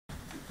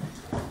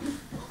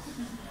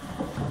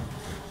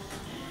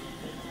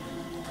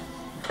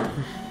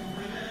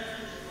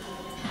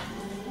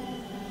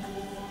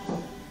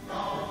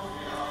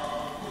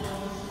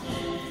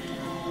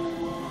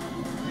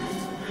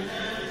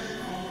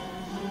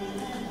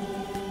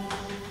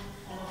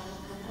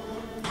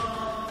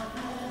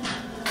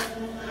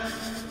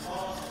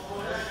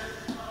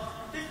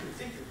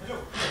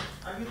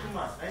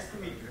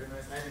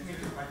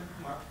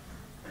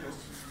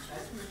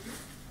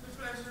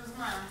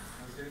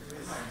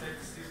please take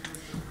a seat,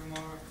 Mr.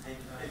 Kumar, and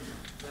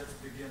let's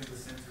begin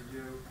this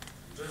interview.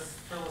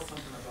 Just tell us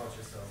something about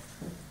yourself.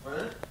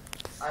 Well,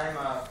 I'm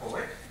a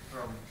poet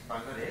from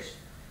Bangladesh,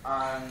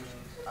 and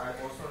I'm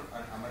also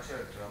an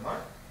amateur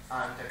drummer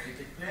and a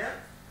cricket player,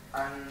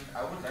 and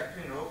I would like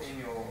to know in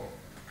your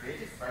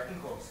creative writing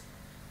course.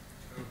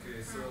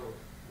 Okay, so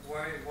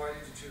why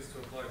did you choose to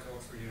apply to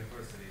Oxford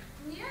University?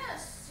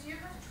 Yes, you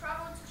have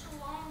traveled such a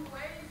long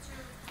way to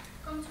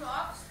come to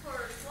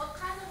Oxford. What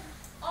kind of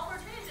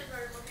opportunities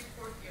are you looking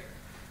for here?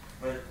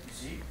 Well, you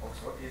see,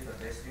 Oxford is the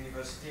best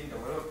university in the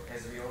world,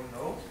 as we all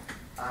know,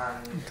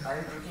 and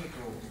I'm looking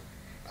to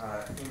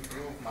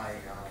improve my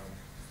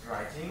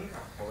writing,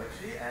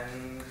 poetry,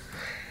 and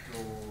to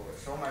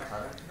show my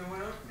talent to the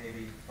world,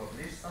 maybe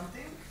publish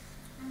something.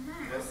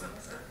 Yes.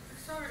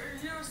 So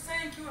you're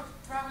saying you are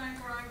traveling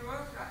around the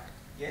world, right?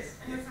 Yes.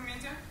 And you're from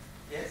India?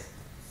 Yes.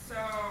 So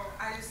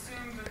I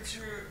assume that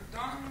you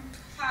don't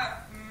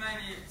have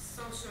many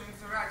social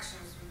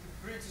interactions with the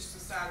British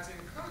society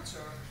and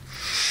culture.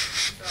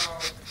 So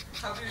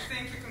how do you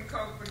think you can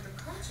cope with the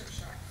culture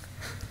shock?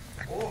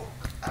 Oh,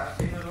 I've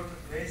been a lot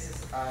of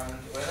places, and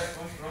where I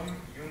come from,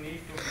 you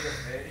need to be a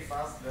very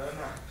fast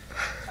learner,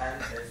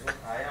 and that's what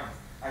I am.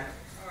 And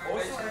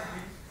also I've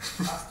been,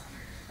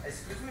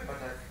 excuse me, but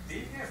I've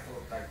been here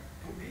for like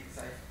 2 weeks.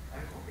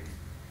 I'm coping.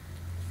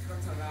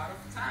 That's a lot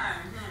of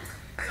time.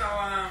 So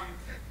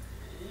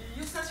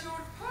you said you were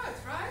a poet,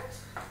 right?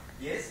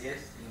 Yes, yes.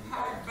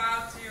 How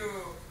about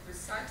you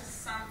recite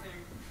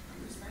something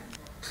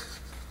understandable?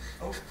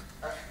 Oh,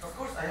 of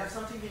course, I have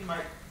something in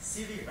my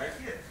CV right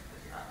here.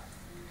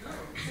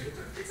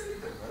 It's a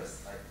little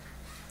worse.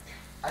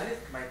 I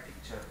left my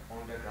picture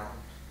on the ground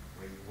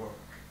where you work,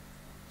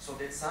 so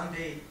that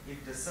someday,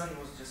 if the sun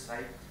was just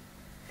right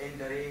and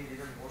the rain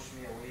didn't wash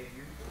me away,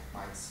 you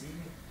might see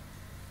me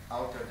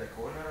out of the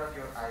corner of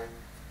your eye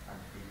and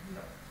pick me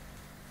up.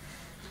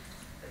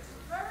 That's it.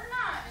 Very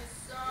nice.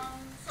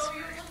 So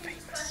you're looking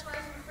to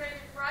specialize in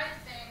creative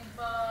writing,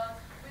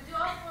 but we do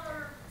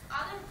offer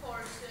other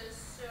courses,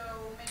 so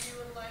maybe you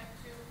would like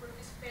to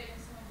participate in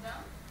some of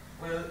them?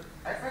 Well,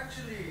 I've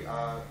actually,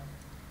 I've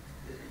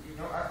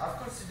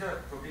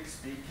considered public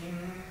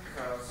speaking,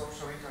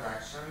 social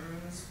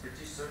interactions,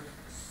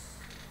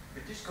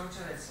 British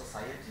culture and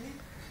society.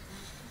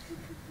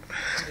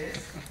 Yes.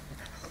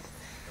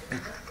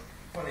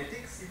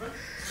 Phonetics, even.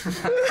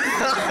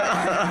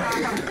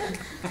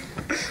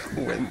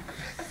 Okay.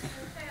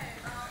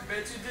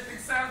 Bet you didn't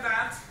excel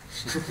that.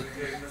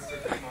 Okay, Mr.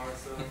 Kumar,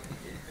 so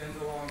in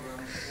the long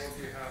run, what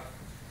do you have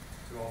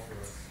to offer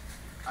us?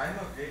 I'm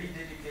a very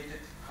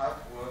dedicated, hard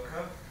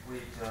worker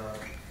with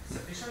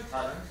sufficient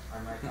talent, I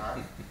might add.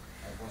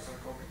 I've won some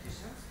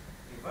competitions,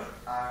 even,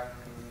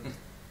 and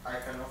I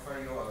can offer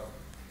you a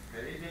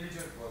very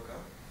diligent worker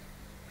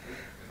with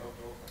a lot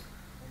to offer.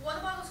 What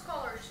about a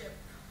scholarship?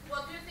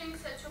 What do you think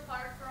sets you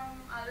apart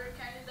from other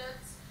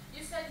candidates?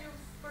 You said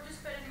you've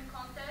participated in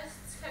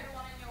contests. Have you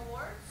won any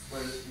awards?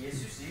 Well,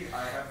 yes, you see,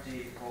 I have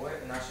the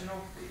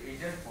National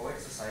Indian Poet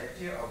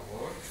Society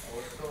Award,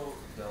 also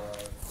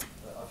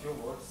a few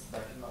awards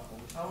back in my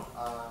hometown.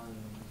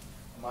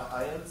 My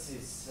IELTS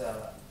is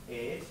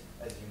 8,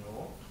 as you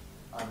know,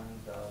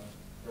 and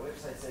the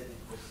website said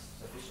it was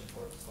sufficient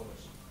for a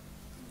scholarship.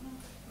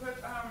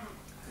 But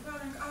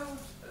darling, I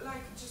would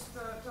like just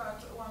to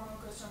add one more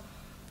question.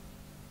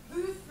 Do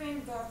you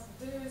think that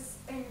there is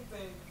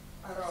anything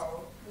at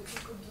all that you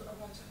could do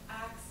about your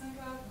accent?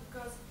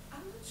 Because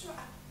I'm not sure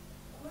I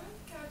quite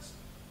catch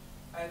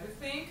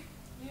everything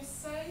you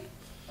say.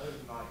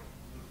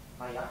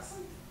 My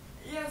accent?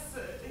 Yes,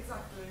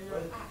 exactly, your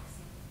Well,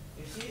 accent.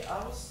 You see,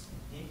 I was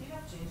thinking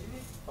of changing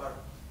it, but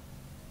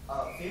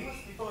famous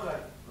people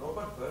like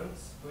Robert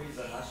Burns, who is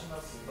a national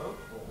symbol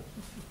for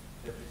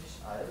the British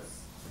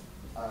Isles,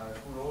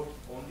 who wrote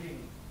only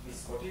in his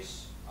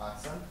Scottish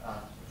accent,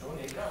 and John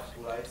Agard,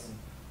 who writes in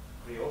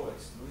Creole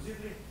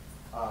exclusively,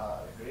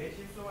 great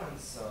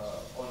influence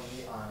on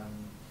me,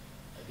 and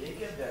they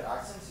kept their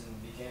accents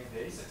and became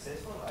very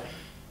successful.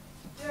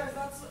 Yes,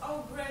 that's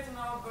all great and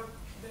all, but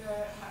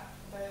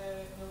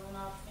they were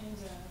not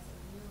Indians.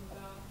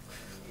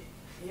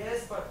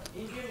 Yes, but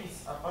Indian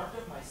is a part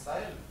of my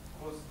style,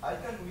 because I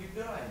can read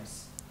the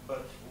rhymes.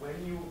 But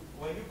when you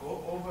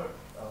go over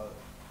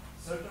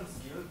certain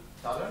skill,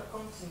 talent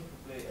comes into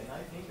play, and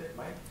I think that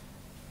my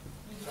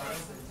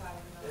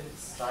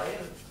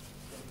style.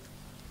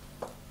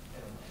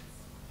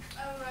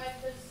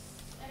 Alright, does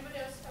anybody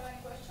else have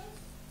any questions?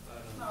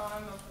 No,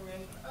 I'm not for me.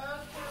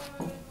 Okay,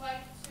 we would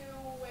like to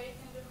wait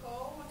in the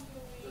call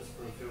until we... Just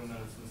for a few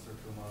minutes, Mr.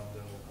 Kumar,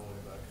 then we'll call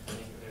you back.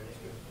 Thank you.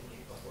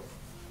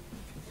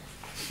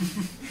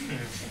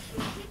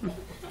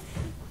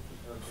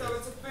 So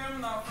it's a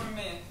film now for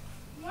me.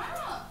 Why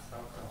not?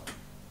 How come?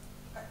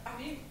 I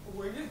mean,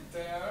 were you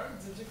there?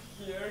 Did you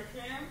hear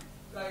him?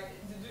 Like,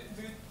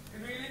 do you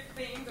really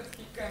think that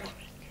he can,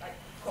 like,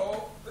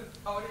 cope with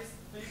all these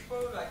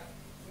people? Like,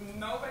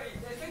 nobody,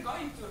 they're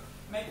going to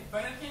make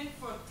fun of him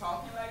for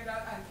talking like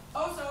that. And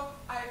also,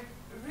 I'm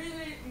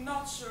really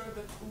not sure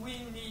that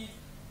we need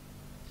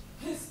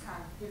his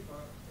kind of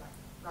people. Like,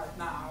 right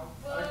now.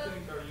 I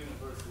think our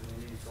university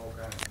needs all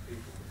kinds of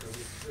people because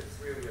it's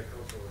really a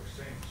cultural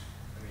exchange.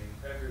 I mean,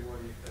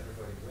 everybody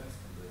wins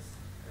from this.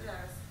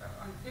 Yes,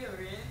 on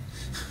theory.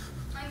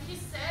 And he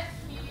said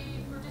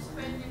he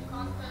participated in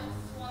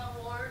contests, won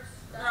awards.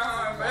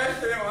 No,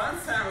 but he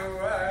wants some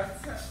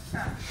awards.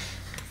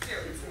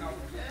 Still, it's no.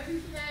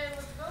 Okay,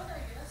 let's go,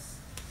 I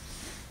guess.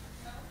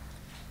 No?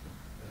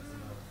 That's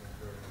enough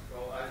for her.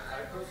 Well,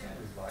 I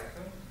personally like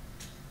him.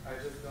 I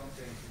just don't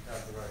think he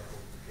has the right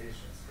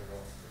qualifications for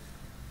roster.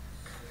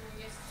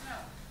 Yes,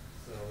 no.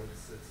 So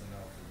it's a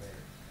no for me.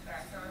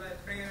 Right, so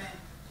let's bring him in.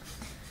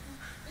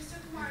 Mr.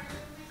 Kumar,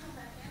 you may come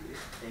back in.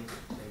 Thank you,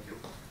 thank you.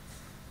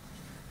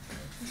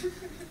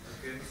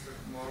 Okay, Mr.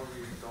 Kumar,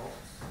 we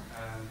talked,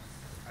 and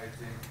I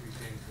think we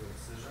came to a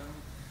decision,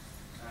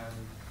 and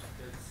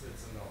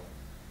it's a no.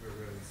 We're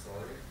really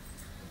sorry.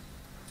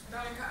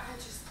 Ilinka, I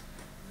just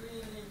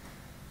really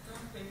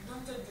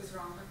don't take this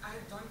wrong, but I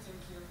don't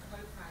think you're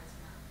qualified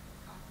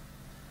now.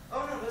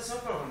 Oh no, that's no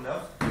problem,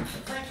 love.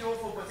 Thank you all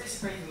for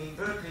participating in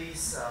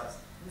Berkeley's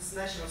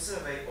national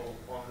survey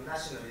on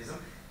nationalism.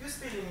 You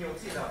spill in your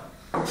tea, love.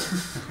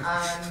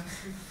 And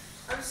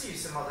I'll see you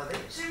some other day.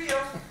 Cheerio!